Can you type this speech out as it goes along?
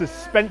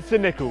Spencer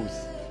Nichols.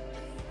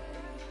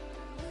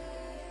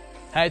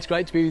 Hey, it's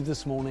great to be with you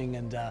this morning,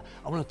 and I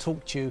want to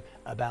talk to you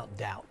about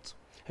doubt.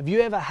 Have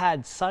you ever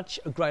had such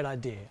a great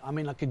idea? I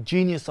mean, like a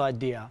genius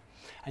idea,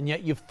 and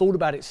yet you've thought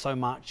about it so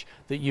much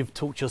that you've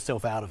talked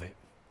yourself out of it?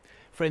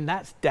 Friend,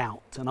 that's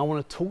doubt, and I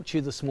want to talk to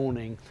you this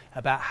morning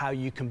about how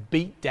you can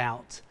beat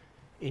doubt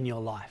in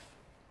your life.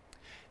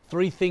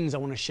 3 things I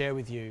want to share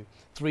with you,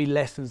 3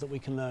 lessons that we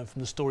can learn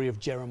from the story of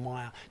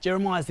Jeremiah.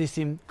 Jeremiah is this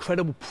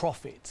incredible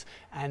prophet,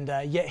 and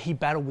yet he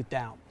battled with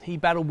doubt. He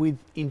battled with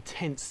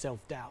intense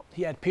self-doubt.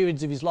 He had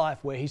periods of his life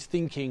where his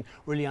thinking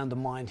really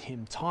undermined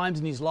him. Times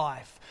in his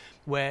life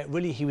where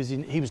really he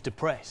was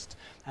depressed.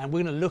 And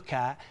we're going to look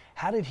at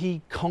how did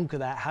he conquer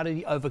that? How did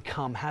he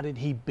overcome? How did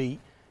he beat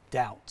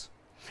doubt?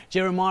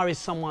 Jeremiah is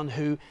someone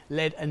who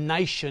led a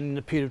nation in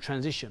a period of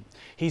transition.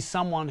 He's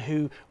someone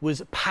who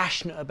was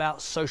passionate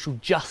about social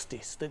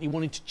justice, that he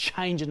wanted to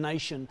change a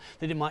nation,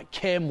 that it might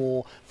care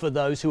more for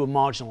those who were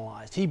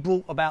marginalized. He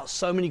brought about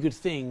so many good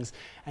things,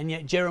 and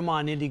yet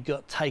Jeremiah nearly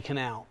got taken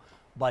out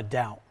by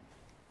doubt.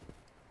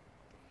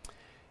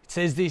 It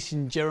says this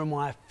in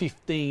Jeremiah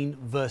 15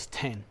 verse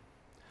 10.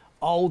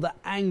 "Oh, the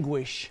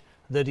anguish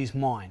that is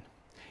mine.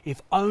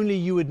 If only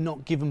you had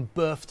not given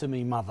birth to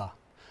me, mother.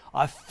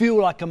 I feel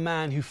like a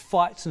man who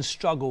fights and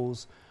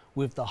struggles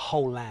with the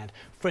whole land."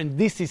 Friend,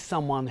 this is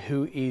someone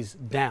who is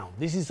down.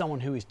 This is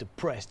someone who is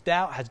depressed.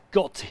 Doubt has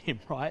got to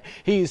him, right?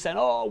 He is saying,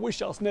 "Oh, I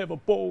wish I was never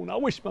born. I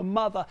wish my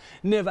mother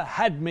never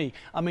had me."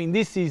 I mean,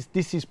 this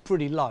is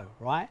pretty low,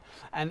 right?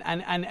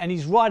 And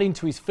he's right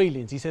into his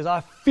feelings. He says,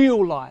 "I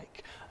feel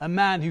like a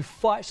man who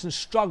fights and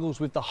struggles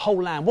with the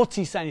whole land." What's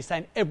he saying? He's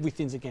saying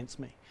everything's against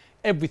me.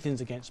 Everything's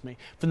against me.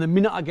 From the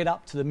minute I get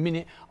up to the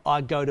minute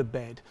I go to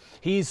bed.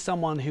 He is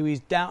someone who is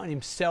doubting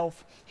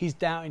himself. He's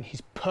doubting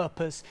his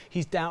purpose.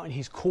 He's doubting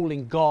his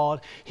calling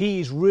God. He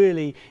is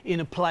really in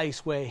a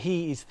place where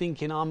he is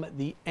thinking, I'm at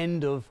the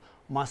end of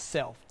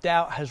myself.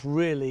 Doubt has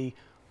really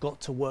got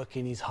to work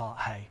in his heart,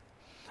 hey.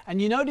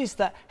 And you notice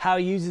that how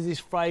he uses this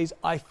phrase,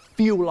 "I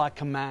feel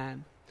like a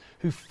man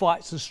who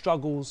fights and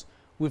struggles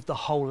with the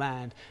whole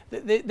land."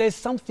 There's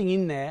something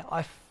in there,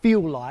 I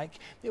feel like.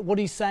 What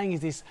he's saying is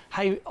this,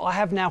 hey, I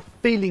have now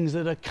feelings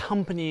that are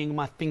accompanying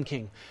my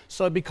thinking.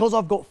 So because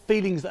I've got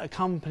feelings that are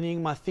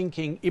accompanying my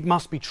thinking, it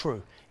must be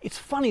true. It's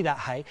funny that,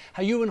 hey,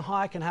 how you and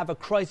I can have a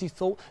crazy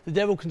thought. The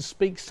devil can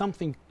speak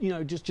something,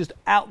 just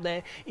out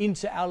there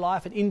into our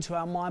life and into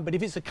our mind. But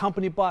if it's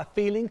accompanied by a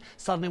feeling,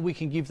 suddenly we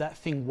can give that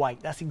thing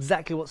weight. That's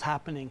exactly what's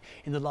happening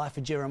in the life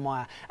of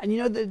Jeremiah. And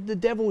the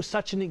devil is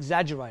such an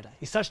exaggerator.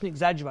 He's such an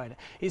exaggerator.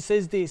 It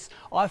says this,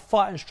 "I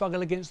fight and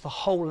struggle against the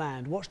whole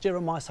land." What's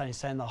Jeremiah saying? He's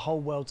saying the whole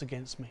world's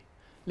against me.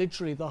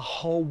 Literally, the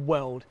whole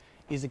world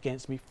is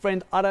against me.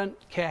 Friend, I don't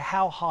care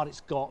how hard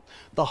it's got,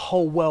 the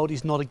whole world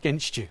is not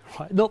against you,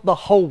 right? Not the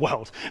whole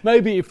world.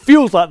 Maybe it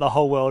feels like the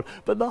whole world,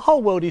 but the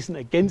whole world isn't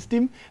against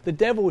him. The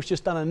devil has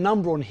just done a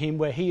number on him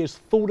where he has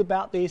thought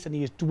about this and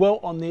he has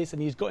dwelt on this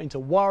and he's got into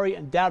worry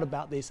and doubt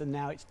about this, and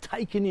now it's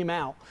taken him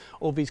out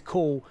of his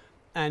call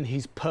and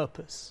his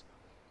purpose.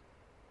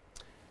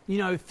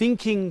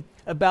 Thinking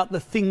about the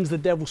things the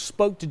devil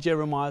spoke to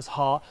Jeremiah's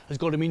heart has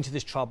got him into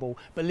this trouble,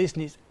 but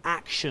listen, it's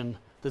action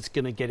that's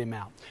going to get him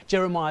out.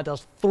 Jeremiah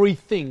does 3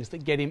 things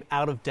that get him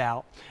out of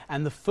doubt.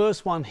 And the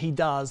first one he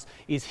does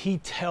is he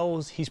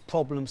tells his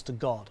problems to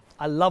God.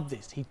 I love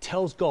this. He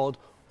tells God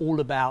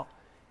all about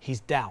his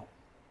doubt.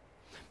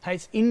 Hey,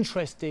 it's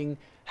interesting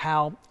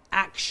how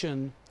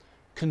action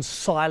can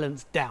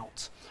silence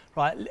doubt,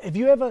 right? Have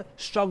you ever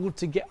struggled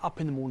to get up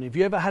in the morning? Have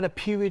you ever had a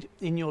period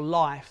in your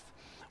life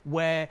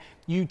where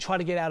you try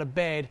to get out of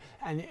bed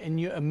and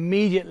you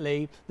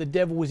immediately, the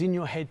devil was in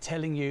your head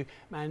telling you,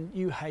 "Man,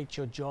 you hate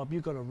your job,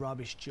 you've got a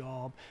rubbish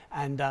job,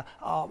 and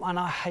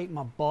I hate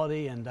my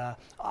body, and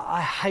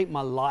I hate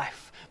my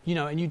life,"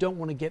 and you don't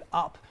want to get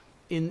up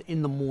in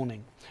the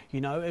morning.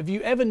 Have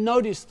you ever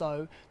noticed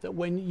though that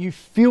when you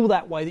feel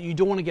that way, that you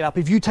don't want to get up,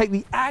 if you take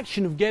the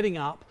action of getting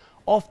up,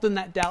 often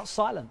that doubt's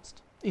silenced?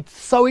 It's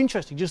so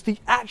interesting, just the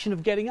action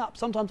of getting up.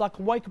 Sometimes I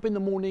can wake up in the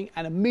morning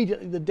and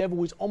immediately the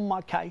devil is on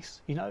my case,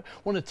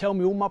 want to tell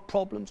me all my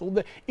problems, all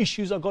the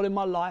issues I've got in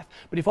my life.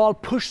 But if I'll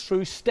push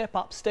through, step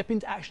up, step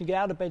into action, get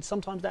out of bed,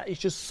 sometimes that is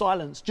just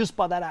silenced just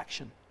by that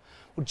action.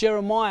 Well,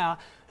 Jeremiah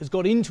has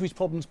got into his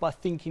problems by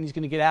thinking he's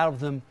going to get out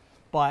of them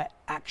by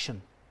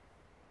action.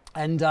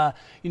 And,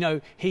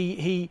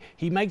 he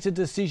makes a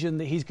decision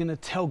that he's going to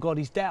tell God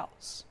his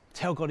doubts.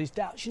 Tell God his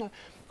doubts.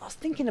 I was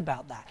thinking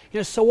about that.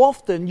 So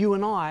often you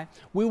and I,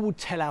 we will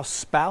tell our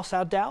spouse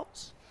our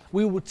doubts.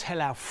 We will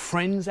tell our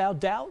friends our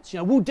doubts.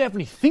 We'll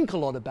definitely think a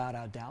lot about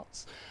our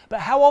doubts. But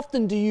how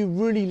often do you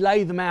really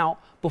lay them out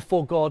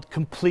before God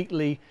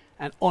completely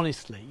and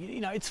honestly. You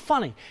know, it's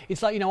funny.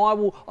 It's like, you know, I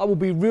will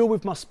be real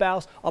with my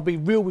spouse, I'll be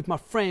real with my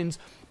friends,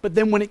 but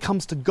then when it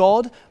comes to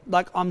God,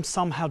 like I'm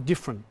somehow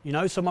different, you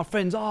know? So my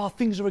friends,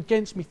 things are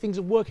against me, things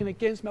are working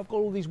against me, I've got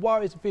all these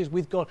worries and fears.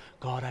 With God,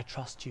 God, I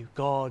trust you.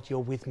 God, you're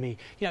with me.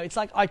 You know, it's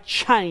like I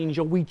change,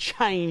 or we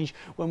change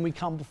when we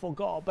come before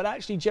God. But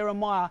actually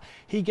Jeremiah,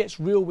 he gets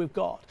real with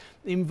God.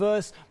 In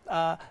verse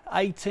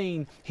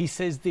 18, he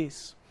says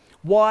this: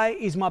 "Why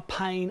is my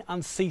pain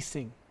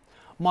unceasing,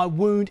 my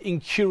wound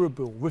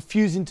incurable,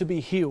 refusing to be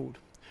healed?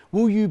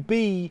 Will you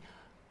be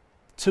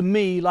to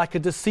me like a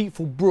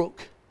deceitful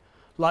brook,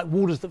 like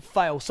waters that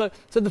fail?" So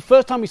the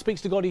first time he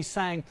speaks to God, he's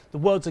saying, the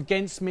world's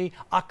against me,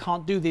 I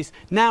can't do this.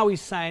 Now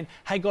he's saying,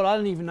 hey God, I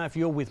don't even know if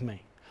you're with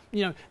me.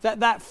 You know,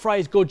 that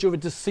phrase, God, you're a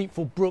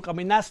deceitful brook, I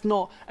mean, that's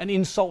not an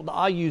insult that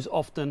I use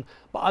often,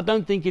 but I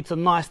don't think it's a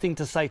nice thing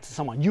to say to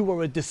someone. You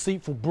are a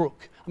deceitful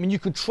brook. I mean, you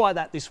could try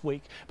that this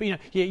week. But, you know,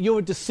 yeah, you're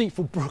a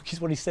deceitful brook is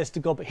what he says to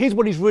God. But here's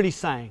what he's really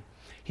saying.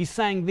 He's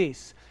saying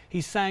this.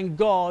 He's saying,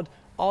 God,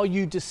 are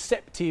you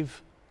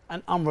deceptive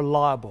and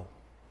unreliable?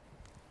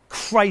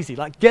 Crazy.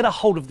 Like, get a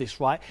hold of this,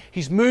 right?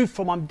 He's moved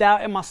from I'm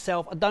doubting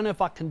myself, I don't know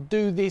if I can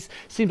do this,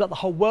 seems like the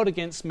whole world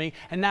against me,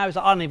 and now he's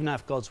like, I don't even know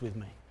if God's with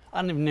me.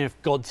 I don't even know if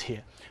God's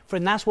here.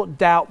 Friend, that's what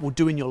doubt will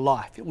do in your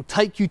life. It will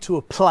take you to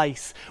a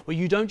place where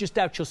you don't just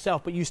doubt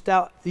yourself, but you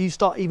start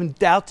even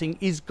doubting,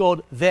 is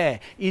God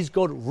there? Is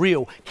God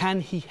real? Can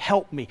he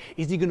help me?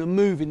 Is he going to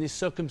move in this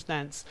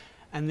circumstance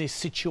and this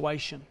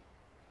situation?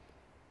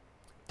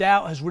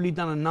 Doubt has really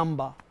done a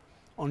number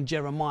on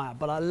Jeremiah,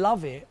 but I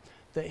love it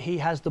that he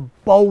has the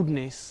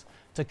boldness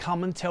to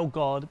come and tell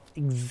God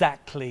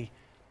exactly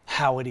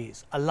how it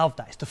is. I love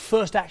that. It's the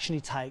first action he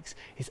takes.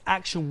 It's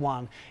action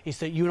one. It's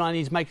that you and I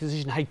need to make a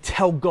decision. Hey,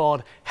 tell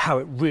God how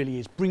it really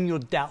is. Bring your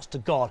doubts to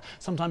God.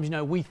 Sometimes, you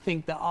know, we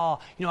think that, I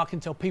can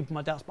tell people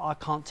my doubts, but I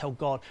can't tell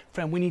God.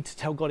 Friend, we need to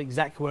tell God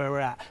exactly where we're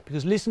at.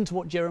 Because listen to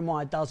what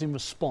Jeremiah does in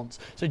response.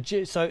 So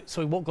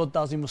what God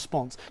does in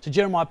response. So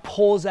Jeremiah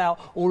pours out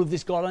all of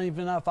this. God, I don't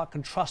even know if I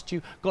can trust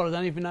you. God, I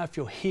don't even know if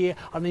you're here.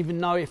 I don't even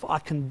know if I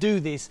can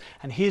do this.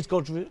 And here's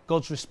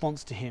God's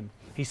response to him.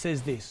 He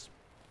says this: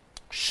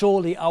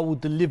 "Surely I will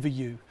deliver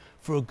you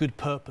for a good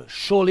purpose.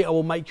 Surely I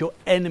will make your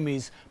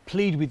enemies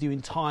plead with you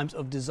in times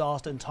of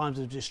disaster and times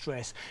of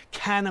distress.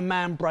 Can a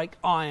man break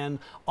iron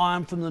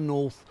from the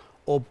north,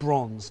 or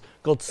bronze?"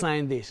 God's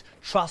saying this: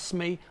 trust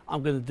me,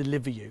 I'm going to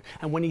deliver you.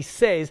 And when he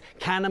says,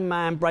 can a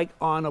man break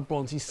iron or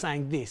bronze, he's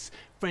saying this: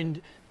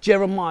 friend,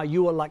 Jeremiah,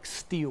 you are like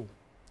steel.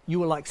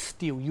 You are like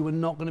steel. You are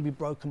not going to be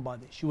broken by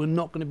this. You are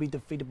not going to be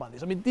defeated by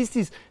this. I mean, this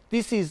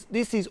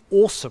is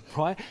awesome,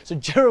 right? So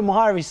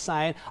Jeremiah is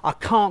saying, I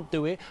can't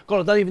do it. God,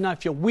 I don't even know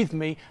if you're with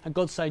me. And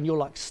God's saying, you're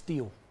like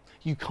steel.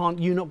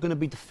 You're not going to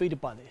be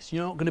defeated by this.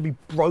 You're not going to be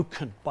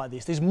broken by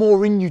this. There's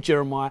more in you,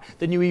 Jeremiah,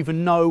 than you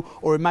even know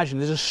or imagine.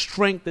 There's a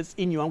strength that's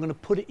in you. I'm going to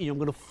put it in you. I'm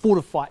going to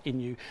fortify it in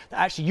you. That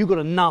actually you've got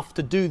enough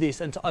to do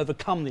this and to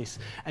overcome this.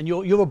 And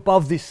you're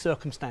above this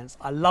circumstance.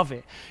 I love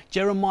it.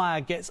 Jeremiah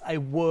gets a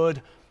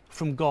word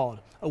from God,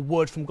 a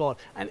word from God.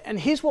 And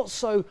here's what's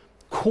so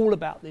cool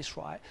about this,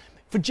 right?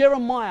 For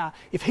Jeremiah,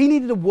 if he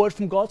needed a word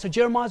from God, so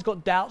Jeremiah's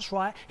got doubts,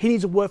 right? He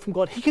needs a word from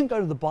God. He can go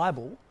to the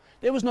Bible.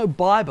 There was no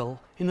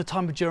Bible in the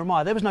time of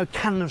Jeremiah. There was no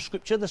canon of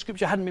Scripture. The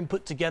Scripture hadn't been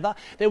put together.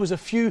 There was a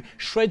few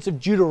shreds of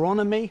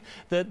Deuteronomy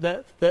that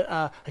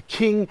a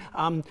king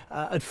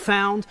had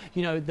found,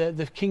 you know,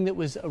 the king that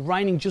was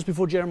reigning just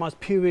before Jeremiah's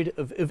period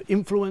of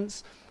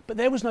influence. But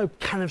there was no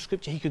canon of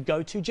Scripture he could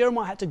go to.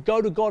 Jeremiah had to go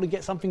to God and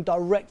get something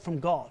direct from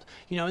God.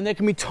 You know, and there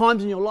can be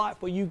times in your life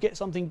where you get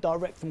something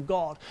direct from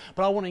God.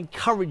 But I want to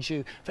encourage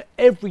you, for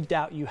every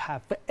doubt you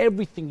have, for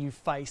everything you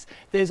face,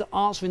 there's an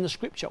answer in the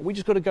Scripture. We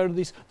just got to go to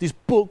this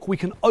book. We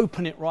can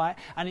open it, right?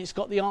 And it's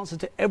got the answer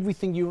to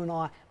everything you and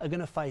I are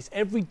going to face.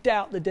 Every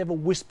doubt the devil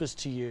whispers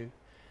to you,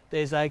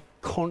 there's a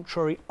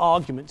contrary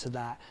argument to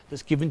that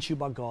that's given to you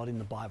by God in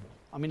the Bible.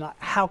 I mean, like,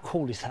 how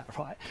cool is that,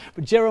 right?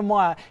 But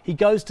Jeremiah, he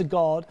goes to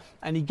God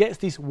and he gets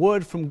this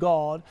word from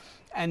God,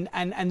 and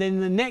then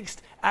the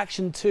next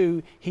action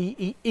too,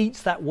 he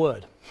eats that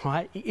word,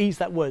 right? He eats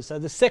that word. So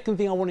the second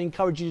thing I want to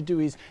encourage you to do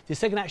is, the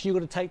second action you've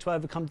got to take to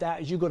overcome doubt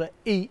is you've got to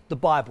eat the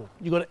Bible.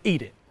 You've got to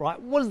eat it, right?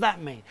 What does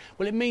that mean?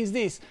 Well, it means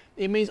this.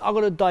 It means I've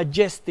got to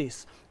digest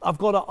this. I've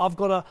got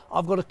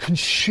to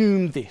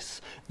consume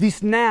this.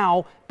 This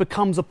now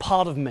becomes a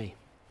part of me.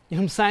 You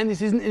know what I'm saying?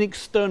 This isn't an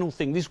external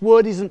thing. This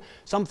word isn't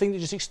something that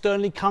just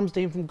externally comes to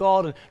him from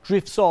God and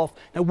drifts off.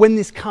 Now, when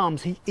this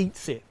comes, he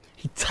eats it.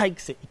 He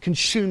takes it. He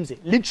consumes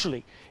it.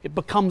 Literally, it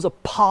becomes a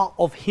part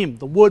of him.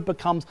 The word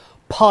becomes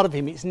part of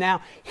him. It's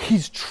now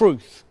his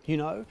truth, you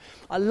know.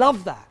 I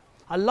love that.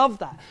 I love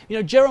that. You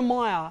know,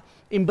 Jeremiah,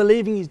 in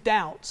believing his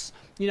doubts,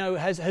 you know,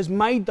 has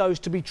made those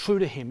to be true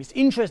to him. It's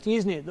interesting,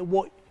 isn't it, that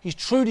what is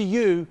true to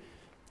you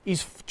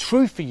is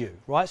true for you,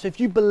 right? So if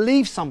you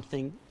believe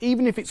something,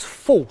 even if it's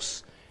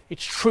false,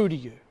 it's true to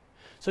you.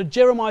 So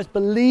Jeremiah's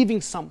believing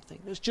something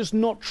that's just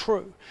not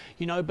true,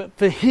 you know, but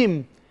for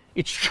him,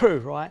 It's true,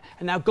 right?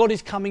 And now God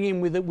is coming in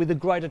with a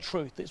greater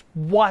truth. It's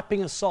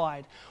wiping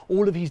aside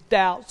all of his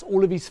doubts,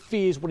 all of his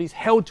fears, what he's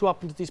held to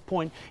up until this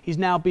point. He's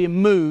now being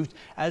moved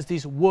as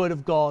this word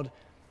of God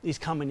is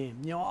coming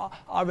in. You know,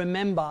 I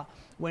remember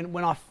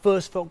when I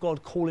first felt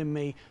God calling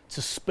me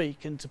to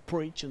speak and to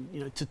preach and, you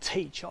know, to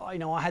teach.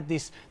 I had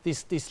this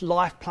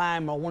life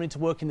plan where I wanted to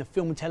work in the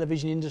film and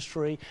television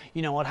industry.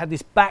 You know, I'd had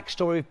this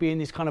backstory of being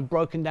this kind of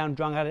broken down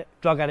drug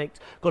addict.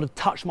 God had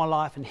touched my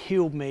life and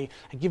healed me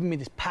and given me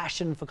this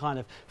passion for kind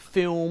of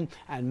film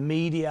and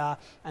media.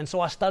 And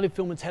so I studied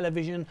film and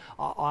television.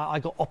 I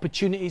got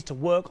opportunities to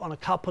work on a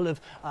couple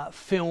of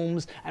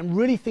films, and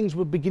really things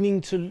were beginning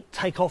to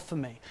take off for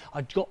me.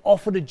 I got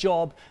offered a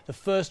job, the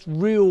first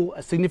real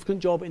significant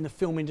job in the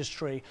film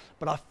industry,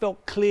 but I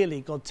felt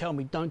clearly God tell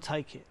me, don't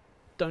take it.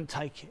 Don't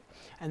take it.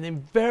 And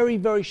then very,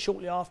 very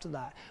shortly after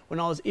that, when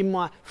I was in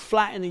my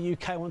flat in the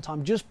UK one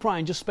time, just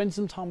praying, just spending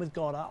some time with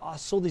God, I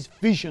saw this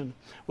vision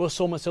where I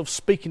saw myself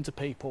speaking to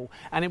people.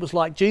 And it was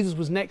like Jesus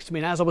was next to me,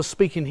 and as I was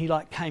speaking, he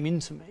like came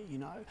into me, you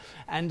know.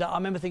 And I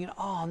remember thinking,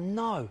 oh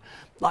no,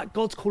 like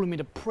God's calling me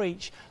to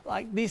preach.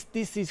 Like this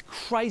is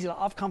crazy. Like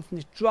I've come from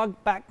this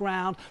drug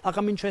background. Like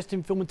I'm interested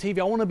in film and TV.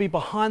 I want to be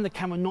behind the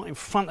camera, not in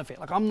front of it.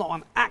 Like I'm not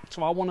an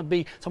actor. I want to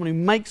be someone who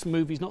makes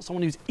movies, not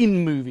someone who's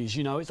in movies,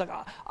 you know. It's like,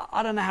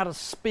 I don't know how to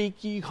speak.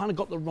 You kind of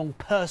got the wrong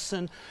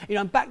person. You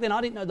know, and back then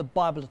I didn't know the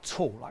Bible at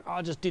all. Like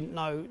I just didn't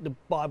know the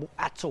Bible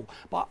at all.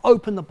 But I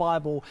opened the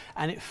Bible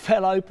and it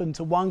fell open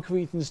to 1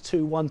 Corinthians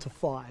 2,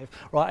 1-5,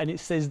 right? And it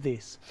says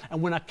this: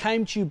 and when I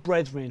came to you,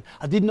 brethren,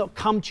 I did not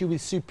come to you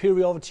with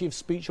superiority of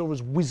speech or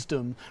as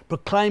wisdom,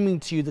 proclaiming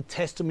to you the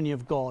testimony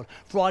of God.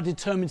 For I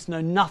determined to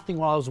know nothing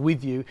while I was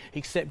with you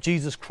except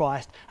Jesus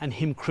Christ and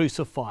him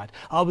crucified.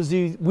 I was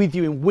with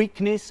you in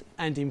weakness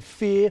and in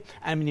fear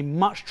and in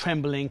much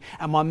trembling,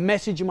 and my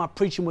message and my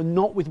preaching were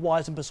not with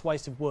wise and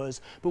persuasive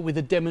words, but with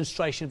a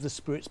demonstration of the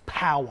Spirit's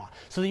power,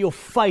 so that your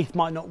faith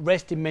might not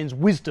rest in men's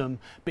wisdom,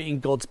 but in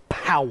God's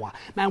power.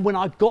 Man, when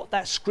I got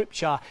that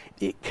scripture,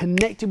 it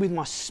connected with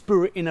my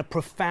spirit in a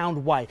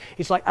profound way.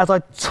 It's like as I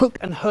took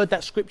and heard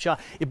that scripture,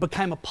 it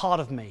became a part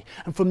of me.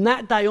 And from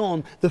that day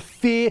on, the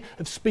fear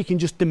of speaking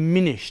just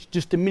diminished.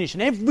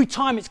 And every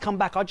time it's come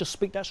back, I just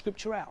speak that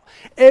scripture out.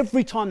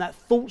 Every time that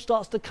thought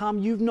starts to come,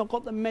 you've not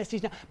got the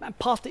message. Now, man,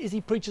 Pastor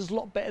Izzy preaches a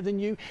lot better than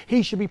you.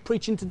 He should be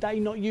preaching today,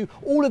 not you.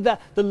 All of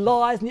that, the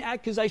lies and the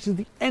accusations,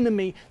 the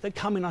enemy that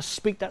come in, I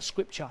speak that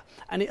scripture.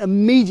 And it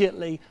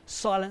immediately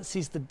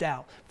silences the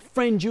doubt.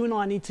 Friend, you and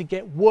I need to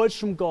get words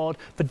from God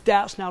for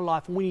doubts in our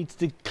life, and we need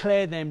to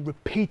declare them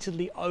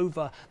repeatedly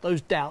over those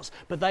doubts.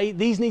 But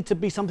these need to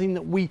be something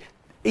that we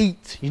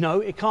eat, you know.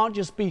 It can't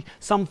just be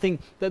something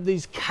that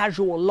is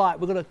casual or light.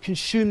 We've got to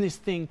consume this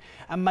thing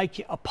and make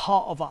it a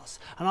part of us.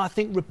 And I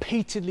think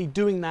repeatedly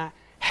doing that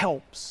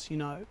helps, you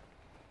know.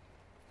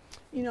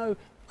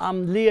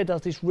 Leah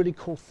does this really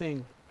cool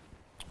thing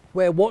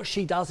where what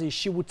she does is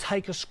she will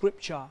take a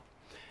scripture,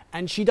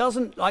 and she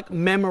doesn't like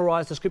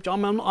memorize the scripture.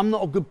 I'm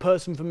not a good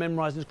person for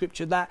memorizing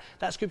scripture. That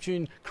scripture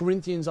in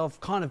Corinthians I've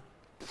kind of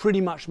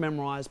pretty much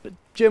memorized, but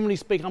generally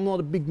speaking, I'm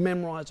not a big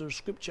memorizer of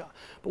scripture.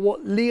 But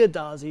what Leah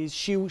does is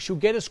she'll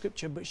get a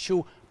scripture, but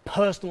she'll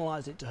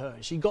personalize it to her.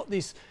 She got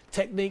this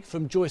technique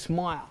from Joyce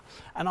Meyer,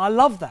 and I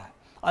love that.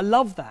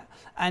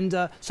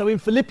 And so in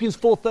Philippians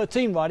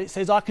 4:13, right, it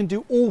says, I can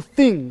do all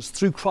things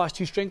through Christ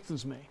who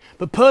strengthens me.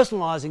 But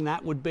personalizing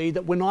that would be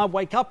that when I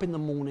wake up in the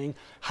morning,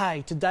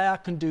 hey, today I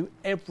can do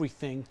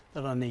everything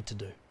that I need to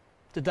do.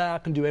 Today I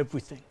can do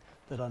everything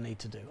that I need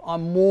to do.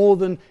 I'm more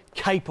than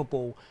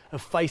capable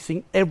of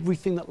facing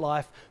everything that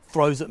life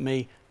throws at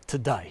me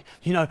today.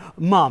 You know,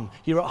 mum,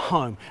 you're at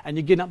home and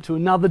you're getting up to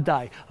another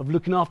day of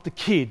looking after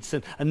kids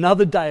and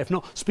another day of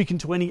not speaking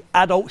to any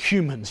adult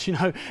humans. You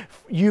know,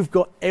 you've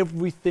got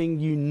everything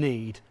you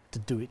need to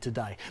do it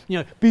today. You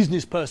know,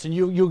 business person,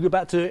 you're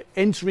about to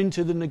enter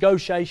into the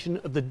negotiation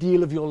of the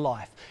deal of your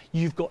life.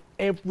 You've got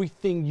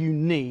everything you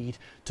need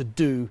to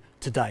do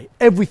today.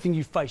 Everything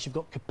you face, you've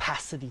got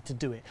capacity to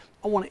do it.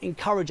 I want to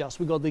encourage us.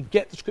 We've got to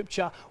get the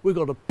scripture, we've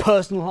got to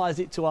personalize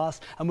it to us,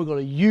 and we've got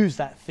to use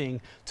that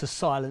thing to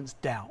silence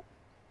doubt.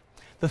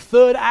 The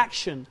third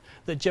action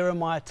that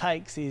Jeremiah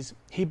takes is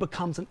he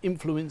becomes an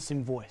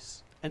influencing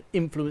voice. An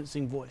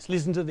influencing voice.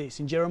 Listen to this.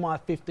 In Jeremiah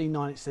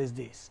 15:9 it says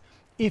this: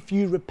 if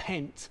you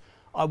repent,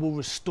 I will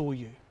restore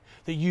you,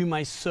 that you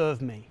may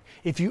serve me.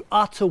 If you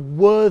utter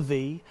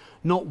worthy,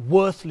 not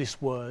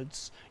worthless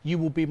words, you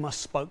will be my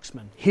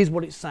spokesman. Here's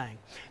what it's saying.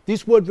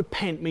 This word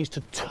repent means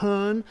to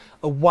turn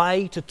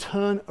away, to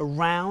turn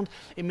around.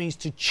 It means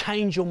to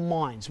change your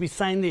mind. So we're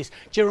saying this,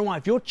 Jeremiah,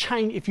 if you'll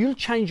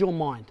change your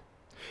mind,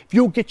 if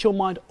you'll get your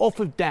mind off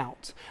of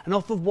doubt and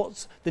off of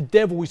what the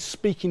devil is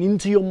speaking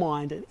into your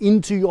mind and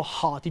into your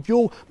heart, if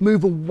you'll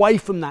move away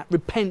from that,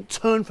 repent,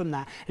 turn from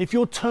that, and if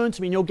you'll turn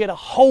to me and you'll get a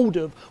hold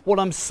of what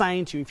I'm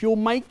saying to you, if you'll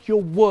make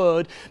your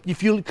word,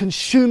 if you'll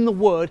consume the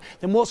word,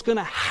 then what's going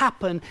to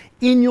happen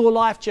in your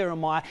life,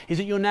 Jeremiah, is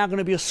that you're now going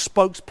to be a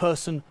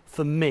spokesperson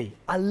for me.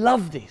 I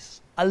love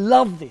this.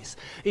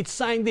 It's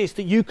saying this,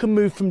 that you can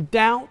move from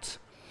doubt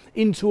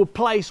into a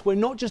place where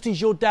not just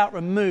is your doubt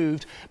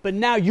removed, but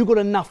now you've got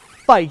enough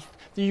faith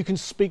that you can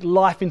speak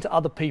life into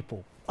other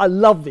people. I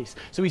love this.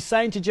 So he's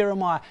saying to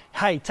Jeremiah,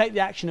 hey, take the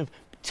action of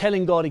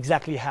telling God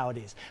exactly how it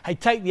is. Hey,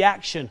 take the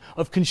action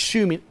of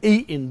consuming,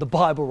 eating the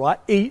Bible, right?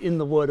 Eating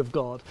the Word of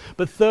God.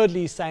 But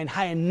thirdly, he's saying,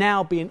 hey, and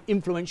now be an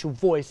influential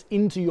voice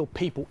into your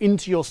people,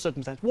 into your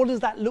circumstance. What does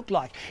that look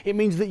like? It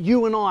means that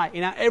you and I,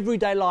 in our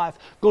everyday life,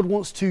 God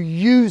wants to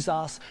use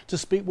us to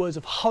speak words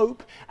of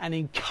hope and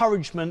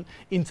encouragement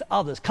into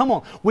others. Come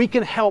on, we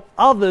can help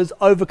others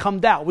overcome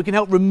doubt. We can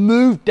help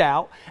remove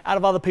doubt out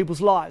of other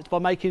people's lives by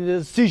making a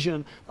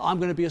decision that I'm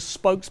going to be a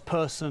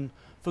spokesperson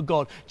for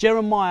God.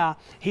 Jeremiah,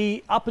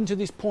 up until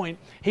this point,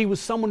 he was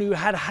someone who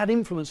had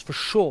influence for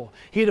sure.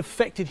 He had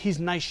affected his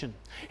nation.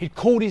 He'd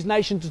called his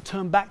nation to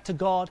turn back to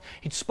God.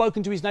 He'd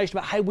spoken to his nation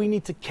about, hey, we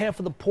need to care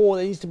for the poor.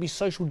 There needs to be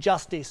social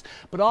justice.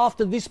 But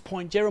after this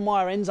point,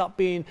 Jeremiah ends up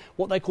being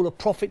what they call a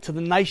prophet to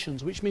the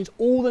nations, which means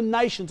all the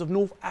nations of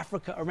North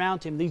Africa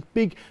around him, these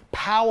big,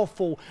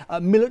 powerful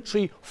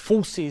military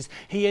forces,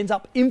 he ends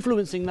up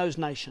influencing those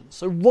nations.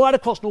 So right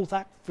across North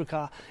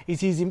Africa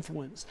is his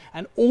influence.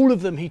 And all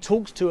of them he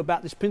talks to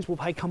about this principle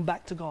of, hey, come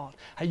back to God.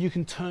 Hey, you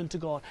can turn to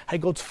God. Hey,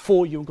 God's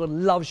for you and God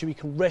loves you. He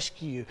can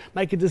rescue you.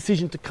 Make a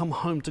decision to come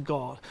home to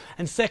God.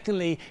 And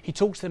secondly, he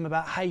talks to them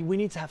about, hey, we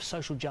need to have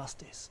social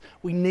justice.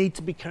 We need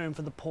to be caring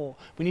for the poor.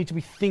 We need to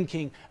be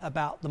thinking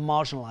about the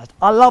marginalised.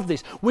 I love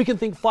this. We can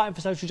think fighting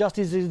for social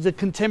justice is a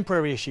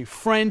contemporary issue.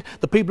 Friend,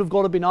 the people of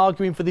God have been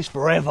arguing for this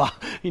forever.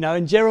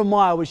 And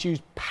Jeremiah was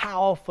used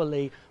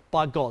powerfully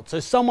by God.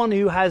 So someone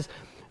who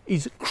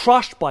is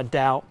crushed by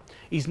doubt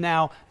is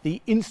now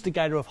the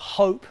instigator of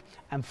hope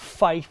and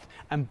faith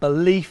and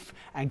belief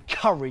and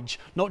courage,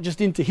 not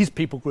just into his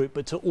people group,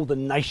 but to all the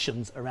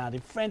nations around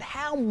him. Friend,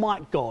 how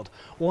might God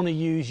want to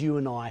use you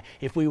and I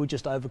if we would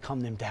just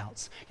overcome them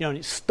doubts? And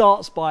it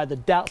starts by the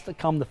doubts that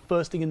come the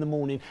first thing in the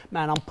morning.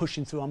 Man, I'm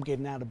pushing through, I'm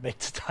getting out of bed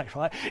today,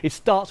 right? It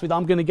starts with,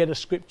 I'm going to get a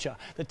scripture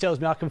that tells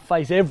me I can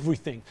face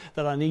everything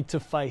that I need to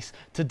face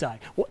today.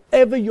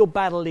 Whatever your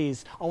battle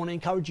is, I want to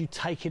encourage you,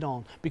 take it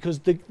on, because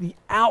the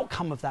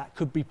outcome of that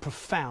could be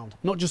profound,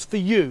 not just for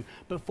you,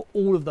 but for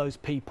all of those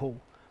people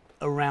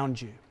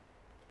around you.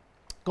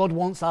 God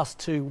wants us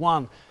to,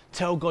 1,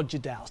 tell God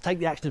your doubts. Take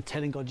the action of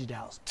telling God your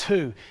doubts.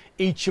 2,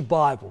 eat your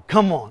Bible.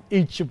 Come on,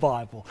 eat your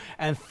Bible.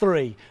 And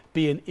 3,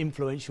 be an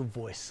influential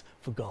voice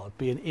for God.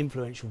 Be an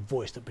influential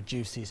voice that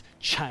produces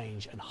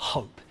change and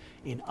hope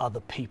in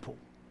other people.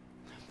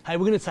 Hey,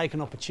 we're going to take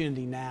an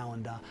opportunity now,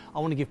 and I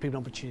want to give people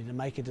an opportunity to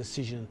make a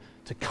decision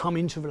to come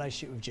into a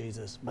relationship with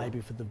Jesus, maybe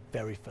for the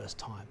very first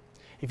time.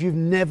 If you've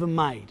never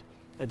made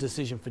a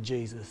decision for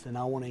Jesus, then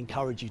I want to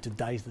encourage you,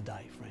 today's the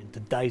day, friend.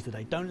 Today's the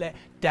day. Don't let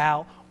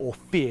doubt or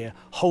fear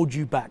hold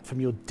you back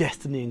from your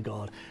destiny in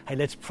God. Hey,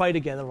 let's pray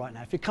together right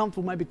now. If you're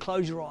comfortable, maybe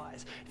close your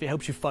eyes if it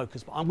helps you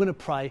focus. But I'm going to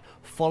pray.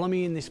 Follow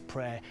me in this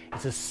prayer.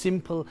 It's as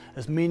simple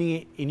as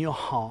meaning it in your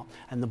heart.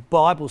 And the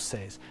Bible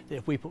says that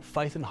if we put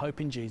faith and hope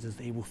in Jesus,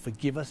 that he will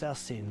forgive us our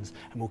sins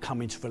and we'll come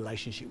into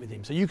relationship with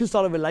him. So you can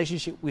start a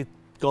relationship with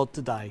God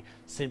today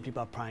simply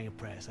by praying a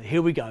prayer. So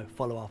here we go.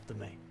 Follow after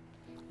me.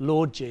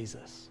 Lord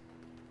Jesus,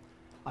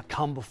 I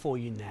come before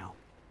you now.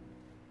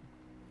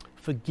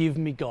 Forgive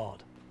me,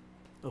 God,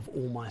 of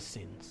all my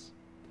sins.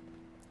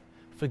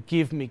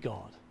 Forgive me,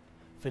 God,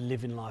 for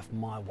living life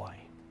my way.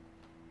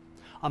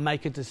 I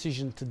make a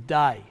decision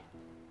today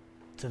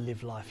to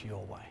live life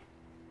your way.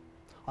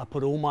 I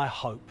put all my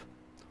hope,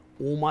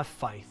 all my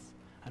faith,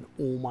 and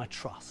all my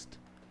trust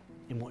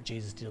in what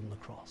Jesus did on the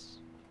cross.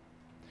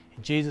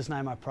 In Jesus'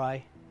 name I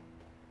pray,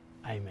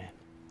 amen.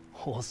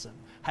 Awesome.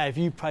 Hey, if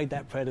you prayed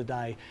that prayer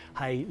today,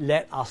 hey,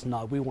 let us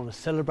know. We want to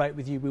celebrate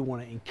with you. We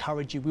want to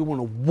encourage you. We want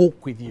to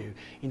walk with you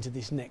into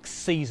this next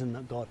season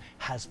that God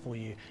has for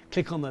you.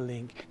 Click on the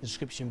link in the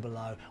description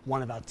below.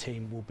 One of our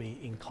team will be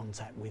in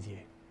contact with you.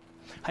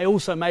 Hey,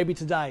 also maybe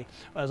today,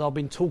 as I've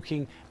been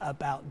talking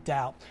about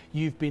doubt,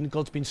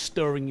 God's been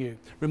stirring you,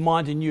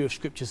 reminding you of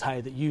scriptures, hey,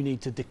 that you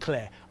need to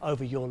declare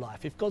over your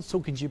life. If God's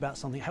talking to you about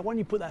something, hey, why don't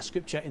you put that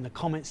scripture in the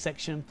comments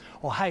section?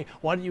 Or hey,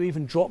 why don't you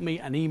even drop me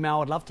an email?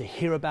 I'd love to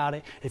hear about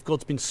it. If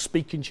God's been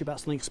speaking to you about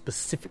something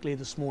specifically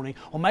this morning,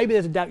 or maybe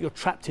there's a doubt you're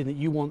trapped in that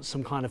you want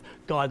some kind of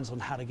guidance on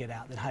how to get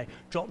out, then hey,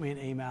 drop me an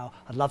email.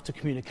 I'd love to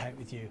communicate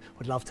with you.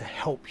 I'd love to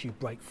help you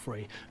break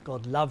free.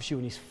 God loves you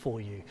and he's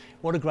for you.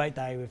 What a great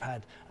day we've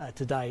had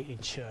today in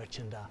church,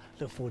 and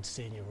look forward to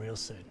seeing you real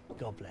soon.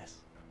 God bless.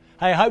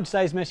 Hey, I hope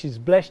today's message has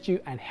blessed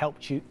you and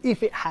helped you.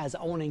 If it has,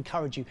 I want to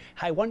encourage you,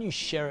 hey, why don't you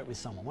share it with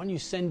someone? Why don't you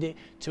send it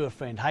to a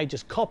friend? Hey,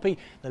 just copy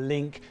the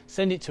link,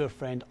 send it to a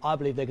friend. I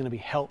believe they're going to be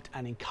helped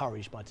and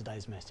encouraged by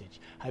today's message.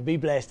 Hey, be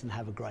blessed and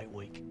have a great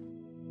week.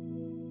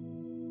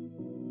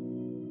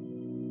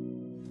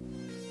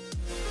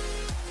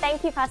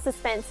 Thank you, Pastor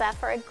Spencer,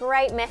 for a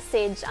great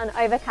message on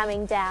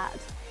overcoming doubt.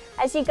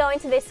 As you go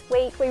into this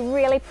week, we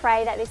really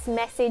pray that this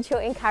message will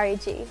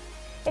encourage you.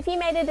 If you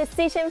made a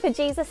decision for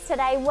Jesus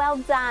today, well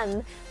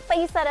done.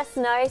 Please let us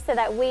know so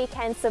that we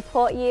can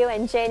support you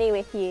and journey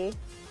with you.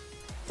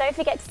 Don't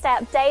forget to stay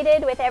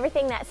updated with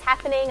everything that's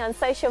happening on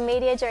social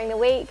media during the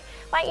week.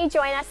 Why don't you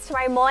join us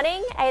tomorrow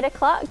morning, 8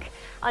 o'clock,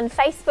 on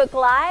Facebook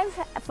Live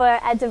for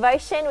a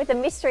devotion with a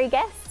mystery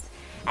guest.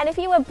 And if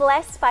you were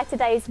blessed by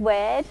today's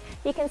word,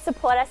 you can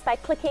support us by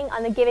clicking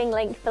on the giving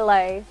link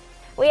below.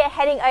 We are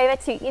heading over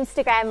to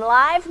Instagram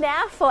Live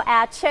now for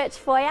our church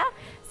foyer.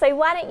 So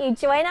why don't you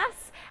join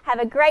us? Have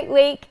a great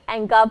week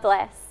and God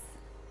bless.